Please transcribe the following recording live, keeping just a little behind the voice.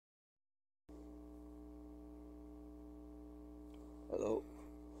Hello.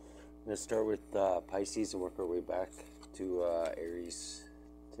 I'm going to start with Pisces and work our way back to Aries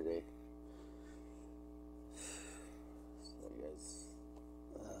today. So guys,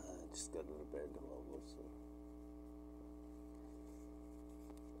 just got a little bit of level, so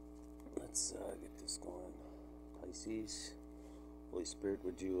let's get this going. Pisces, Holy Spirit,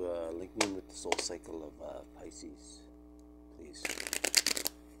 would you link me in with the soul cycle of Pisces, please?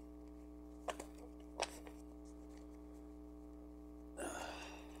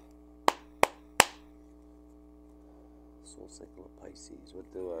 Soul cycle of Pisces.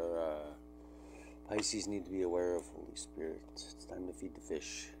 What do our Pisces need to be aware of, Holy Spirit? It's time to feed the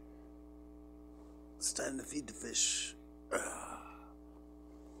fish. It's time to feed the fish.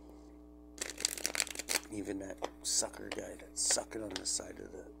 Even that sucker guy that's sucking on the side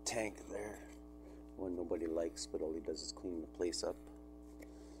of the tank there, one nobody likes, but all he does is clean the place up.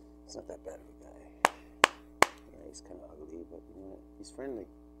 It's not that bad of a guy. Yeah, he's kind of ugly, but you know what? He's friendly.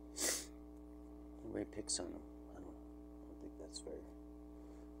 Everybody picks on him. I don't think that's fair.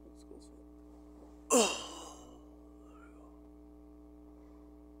 Let's go.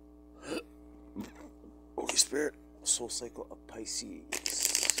 Holy Spirit, soul cycle of Pisces.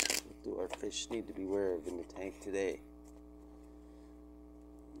 What do our fish need to be aware of in the tank today?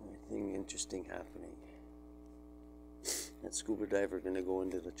 Anything interesting happening? That scuba diver gonna go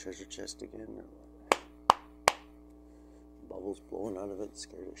into the treasure chest again, or what? Bubbles blowing out of it,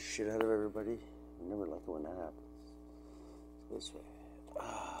 scared the shit out of everybody. I never like it when that happens. Let's go this way.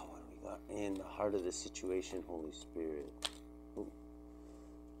 What do we got in the heart of the situation, Holy Spirit? Ooh.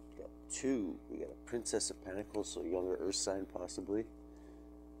 We got two. We got a Princess of Pentacles, so younger Earth sign possibly.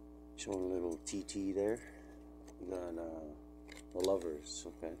 Showing a little TT there. We got the Lovers,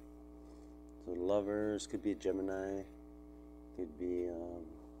 okay. So the Lovers could be a Gemini, could be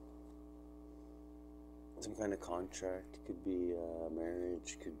some kind of contract, could be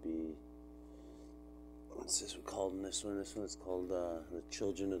marriage, could be, what's this we called in this one? This one is called the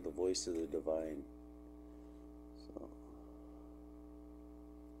Children of the Voice of the Divine. So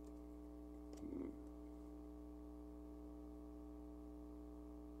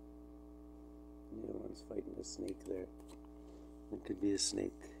the other one's fighting a snake there. It could be a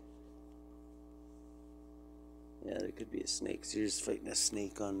snake. Yeah, there could be a snake. So you're just fighting a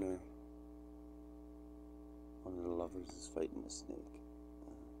snake on there. One of the Lovers is fighting a snake.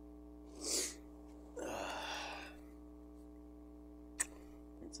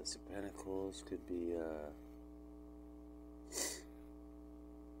 Princess of Pentacles could be yeah,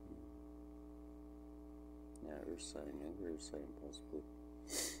 Earth sign, younger Earth sign possibly.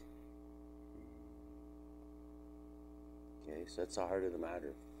 Okay, so that's the heart of the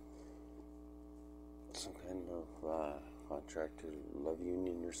matter. Some kind of contract or love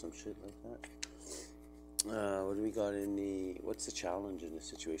union or some shit like that. What do we got in the... What's the challenge in the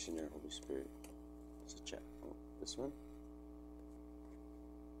situation there, Holy Spirit? What's the this one?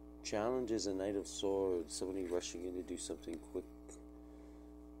 Challenge is a Knight of Swords. Somebody rushing in to do something quick.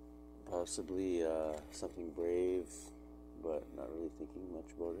 Possibly something brave, but not really thinking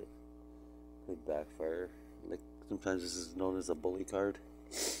much about it. Could backfire. Like, sometimes this is known as a bully card.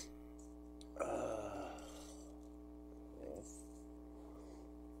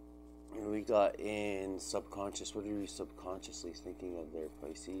 We got in subconscious. What are you subconsciously thinking of there,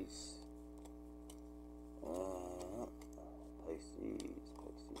 Pisces? Pisces,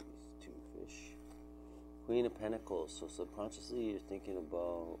 two fish. Queen of Pentacles. So subconsciously you're thinking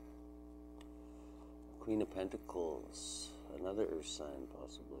about Queen of Pentacles, another Earth sign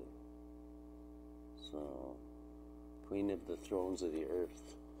possibly. So Queen of the Thrones of the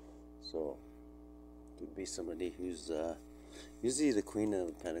Earth. So could be somebody who's usually the Queen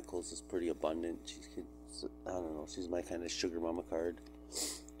of Pentacles is pretty abundant. I don't know, she's my kind of sugar mama card.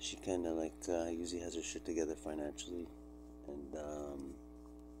 She kind of like usually has her shit together financially, and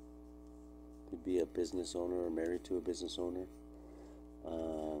could be a business owner or married to a business owner.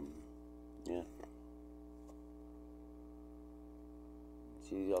 Yeah.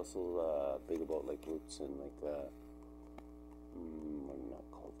 She's also big about like roots and like not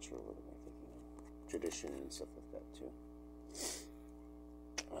culture. What am I thinking of? Tradition and stuff like that too.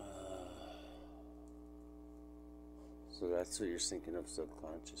 So that's what you're thinking of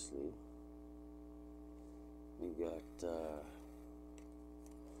subconsciously. We got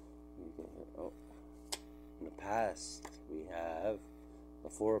in the past we have the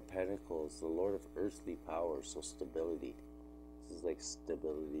Four of Pentacles, the Lord of earthly power, so stability. This is like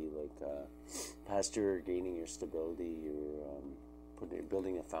stability, like past you're gaining your stability, you're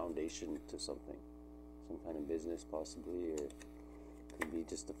building a foundation to something, some kind of business possibly, or could be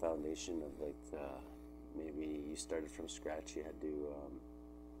just a foundation of like maybe you started from scratch. You had to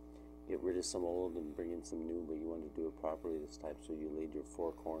get rid of some old and bring in some new, but you wanted to do it properly this time. So you laid your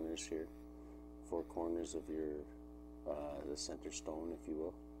four corners here, four corners of your the center stone, if you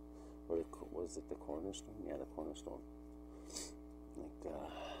will, or was it the cornerstone? Yeah, the cornerstone. Like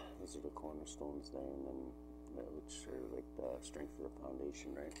those are the cornerstones there, and then which are like the strength of the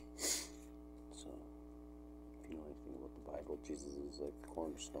foundation, right? So if you know anything about the Bible, Jesus is like the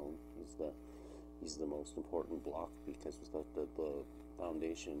cornerstone. He's the most important block, because without the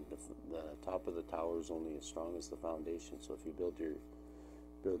foundation, the top of the tower is only as strong as the foundation. So if you build your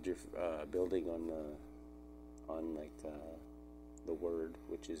building on like the Word,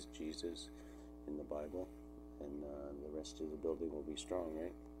 which is Jesus in the Bible, and the rest of the building will be strong,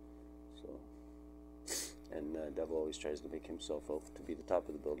 right? So, and the devil always tries to make himself out to be the top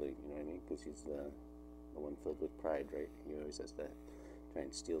of the building, you know what I mean? Because he's the one filled with pride, right? He always has to try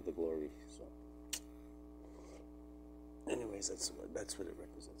and steal the glory. So, anyways, that's what it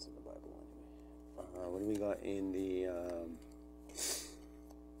represents in the Bible. Anyway, what do we got in the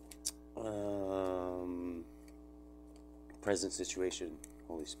present situation?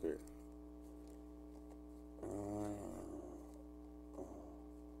 Holy Spirit.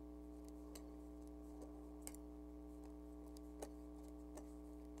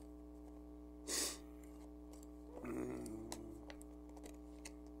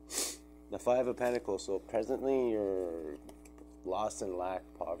 The Five of Pentacles. So presently you're lost in lack,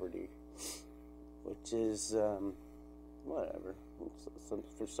 poverty, which is whatever.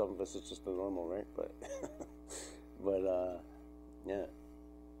 For some of us it's just the normal, right? But but yeah,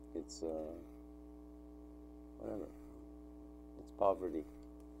 it's whatever. It's poverty,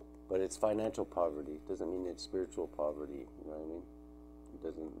 but it's financial poverty. It doesn't mean it's spiritual poverty. You know what I mean? It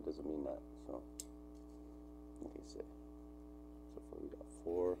doesn't mean that. So what do you say? So far we got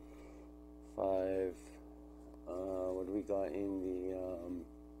 4, 5. What do we got in the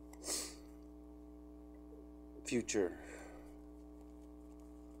future?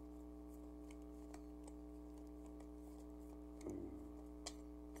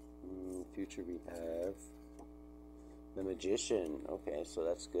 Future we have the Magician. Okay, so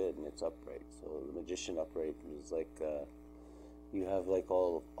that's good, and it's upright. So the Magician upright is like you have like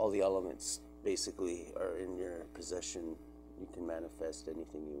all the elements basically are in your possession. You can manifest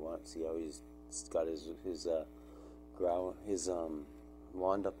anything you want. See how he's got his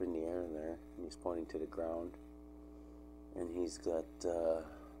wand up in the air there, and he's pointing to the ground, and he's got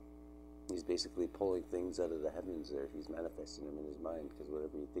he's basically pulling things out of the heavens there. He's manifesting them in his mind, because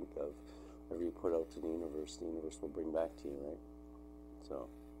whatever you think of, whatever you put out to the universe will bring back to you, right? So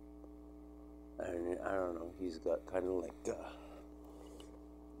I don't know, he's got kind of like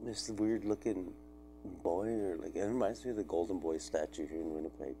this weird looking boy, or like, it reminds me of the Golden Boy statue here in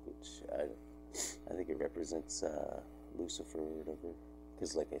Winnipeg, which I think it represents Lucifer or whatever.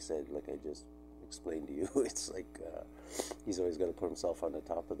 Because like I said, like I just explained to you, it's like he's always got to put himself on the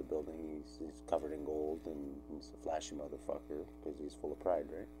top of the building. He's covered in gold, and he's a flashy motherfucker because he's full of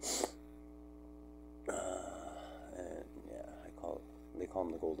pride, right? And yeah, they call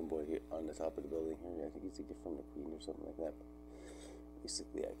him the Golden Boy here on the top of the building here. I think he's a gift from the Queen or something like that. But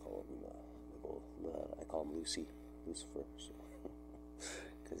basically, I call him I call him Lucifer, so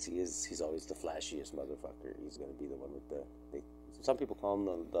because he's always the flashiest motherfucker. He's gonna be the one with some people call him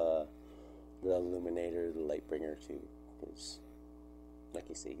the illuminator, the light bringer too, because like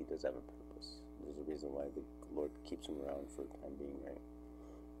you say, he does have a purpose. There's a reason why the Lord keeps him around for the time being, right?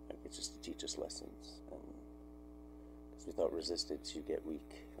 Like, it's just to teach us lessons, and because without resistance you get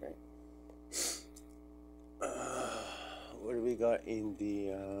weak, right? What do we got in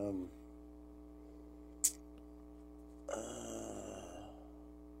the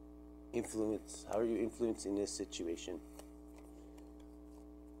influence? How are you influencing this situation?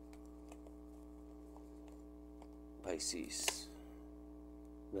 Pisces.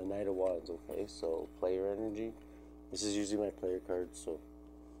 The Knight of Wands. Okay, so player energy. This is usually my player card, so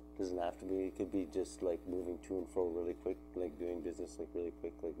it doesn't have to be. It could be just like moving to and fro really quick, like doing business like really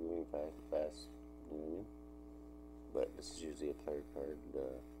quick, like moving fast. You know what I mean? But this is usually a player card.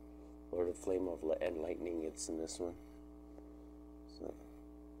 Lord of Flame and Lightning. It's in this one. So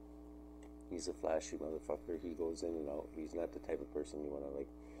he's a flashy motherfucker. He goes in and out. He's not the type of person you want to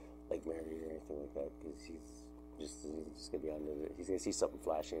like marry or anything like that, because he's just gonna be under it. He's gonna see something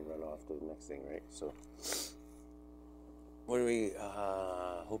flashy and run off to the next thing, right? So what do we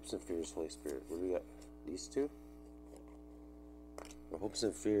hopes and fears, Holy Spirit? What do we got? These two? For hopes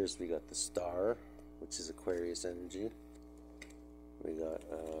and fears, we got the Star, which is Aquarius energy. We got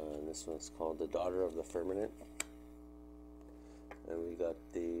this one's called the Daughter of the Firmament. And we got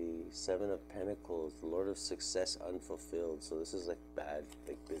the Seven of Pentacles, the Lord of Success unfulfilled. So this is like bad,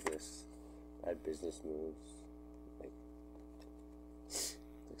 like bad business moves, like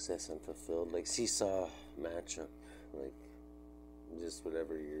success unfulfilled, like seesaw matchup, like just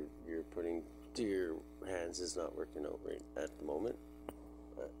whatever you're putting to your hands is not working out right at the moment.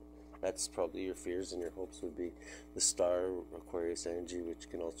 But that's probably your fears and your hopes would be the Star Aquarius energy,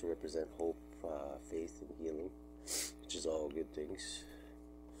 which can also represent hope, faith, and healing, which is all good things.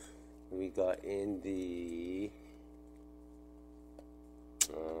 We got in the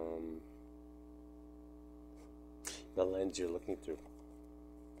lens you're looking through.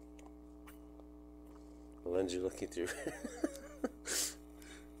 The lens you're looking through.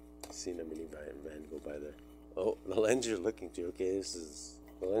 Seen a mini van go by there. Oh, the lens you're looking through. Okay,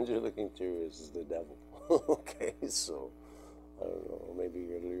 the lens you're looking through is the devil. Okay, so I don't know. Maybe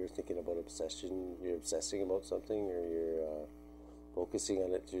you're thinking about obsession. You're obsessing about something, or you're focusing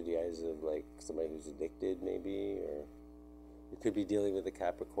on it through the eyes of like somebody who's addicted, maybe, or you could be dealing with a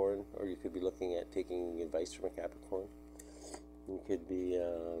Capricorn, or you could be looking at taking advice from a Capricorn. You could be,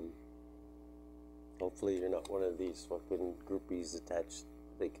 hopefully you're not one of these fucking groupies attached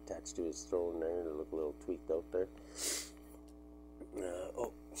to his throne there that look a little tweaked out there.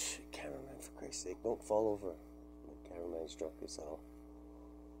 Oh, shit, cameraman, for Christ's sake, don't fall over. The cameraman's drunk as hell.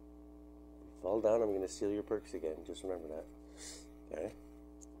 If you fall down, I'm going to steal your perks again. Just remember that. Okay.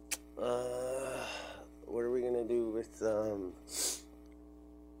 What are we going to do with,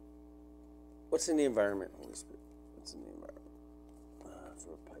 what's in the environment, Holy Spirit? What's in the environment?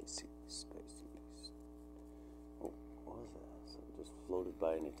 For Pisces. Oh, what was that? Something just floated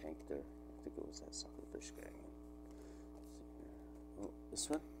by in a tank there. I think it was that sucker fish guy. Oh, this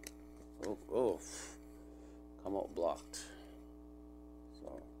one? Oh, come out blocked.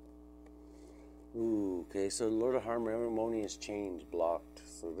 So, ooh, okay, so Lord of Harmonious Change blocked.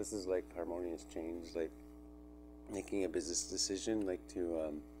 So this is like harmonious change, like making a business decision, like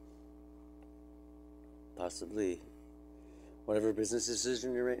to possibly whatever business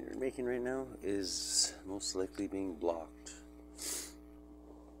decision you're making right now is most likely being blocked.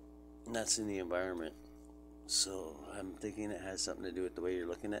 And that's in the environment. So I'm thinking it has something to do with the way you're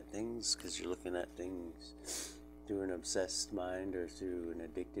looking at things, because you're looking at things through an obsessed mind or through an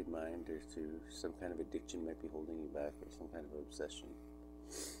addicted mind or through some kind of addiction might be holding you back, or some kind of obsession.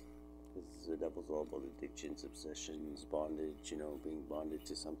 Because the devil's all about addictions, obsessions, bondage, being bonded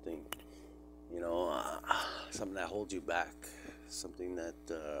to something, something that holds you back, something that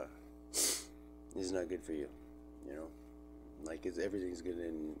is not good for you, like everything's good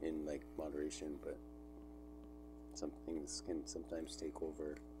in like moderation, but some things can sometimes take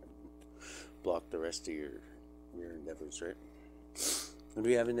over and block the rest of your endeavors, right? And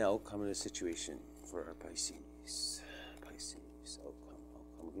we have an outcome in a situation for our Pisces. Outcome.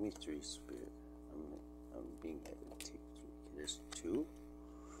 Give me 3, Spirit. I'm being guided to take 3. Okay, there's 2.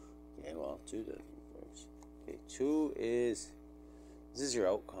 Okay, well, 2 doesn't work. Okay, 2 is, this is your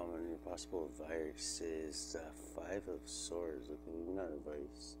outcome and your possible advice is 5 of Swords. Okay, maybe not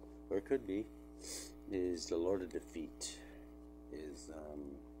advice, or it could be, is the Lord of Defeat. Is,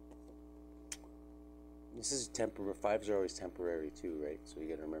 this is temporary. 5s are always temporary too, right? So you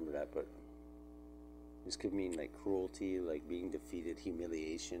gotta remember that, but this could mean like cruelty, like being defeated,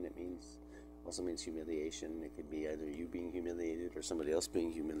 humiliation. It also means humiliation. It could be either you being humiliated or somebody else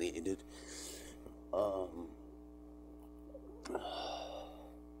being humiliated. Yeah,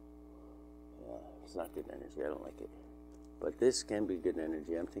 it's not good energy. I don't like it. But this can be good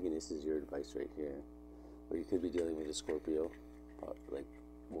energy. I'm thinking this is your advice right here. Or you could be dealing with a Scorpio, like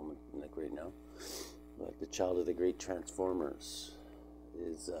woman, like right now. Like the child of the great transformers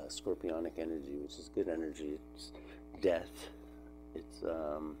is scorpionic energy, which is good energy. It's death.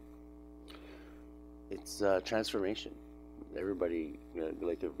 It's transformation. Everybody,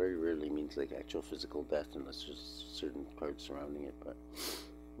 like it very rarely means like actual physical death unless there's certain parts surrounding it, but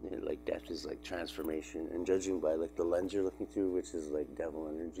like death is like transformation. And judging by like the lens you're looking through, which is like devil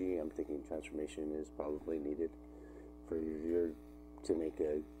energy, I'm thinking transformation is probably needed for you to make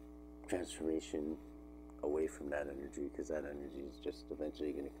a transformation away from that energy, because that energy is just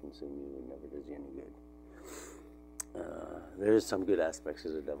eventually going to consume you and never does you any good. There's some good aspects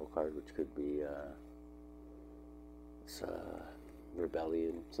of the devil card, which could be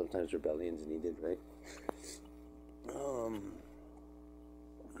rebellion. Sometimes rebellion's needed, right?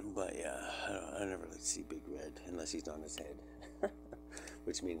 But yeah, I never like see Big Red unless he's on his head,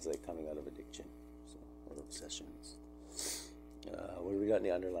 which means like coming out of addiction, so, or obsessions. What do we got in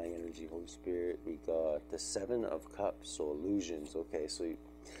the underlying energy, Holy Spirit? We got the 7 of Cups, so illusions. Okay, so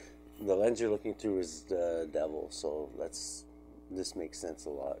the lens you're looking through is the devil, so that's this makes sense a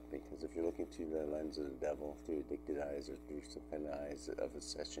lot, because if you're looking through the lens of the devil, through addicted eyes or through some kind of eyes of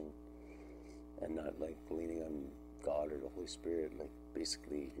obsession, and not like leaning on God or the Holy Spirit, like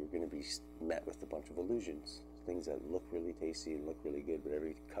basically you're going to be met with a bunch of illusions, things that look really tasty and look really good, but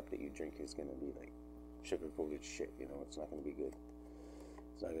every cup that you drink is going to be like sugar-coated shit, you know. It's not going to be good.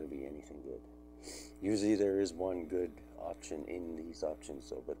 It's not going to be anything good. Usually there is one good option in these options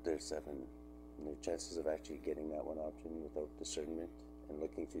though, but there's 7. And the chances of actually getting that one option without discernment and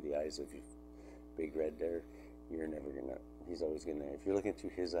looking through the eyes of Big Red there, you're never gonna, he's always gonna, if you're looking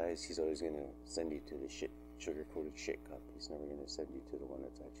through his eyes, he's always gonna send you to the shit, sugar-coated shit cup. He's never gonna send you to the one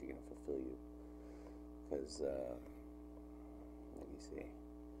that's actually gonna fulfill you. Because, let me see.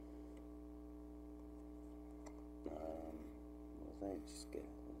 What did I just get?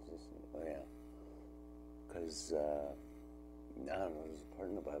 Oh yeah. Because, I don't know, there's a part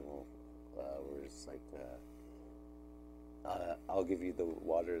in the Bible where it's like, I'll give you the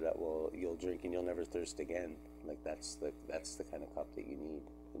water that you'll drink and you'll never thirst again. Like that's the kind of cup that you need.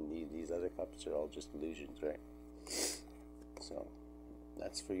 And these other cups are all just illusions, right? So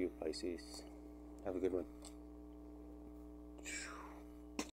that's for you, Pisces. Have a good one.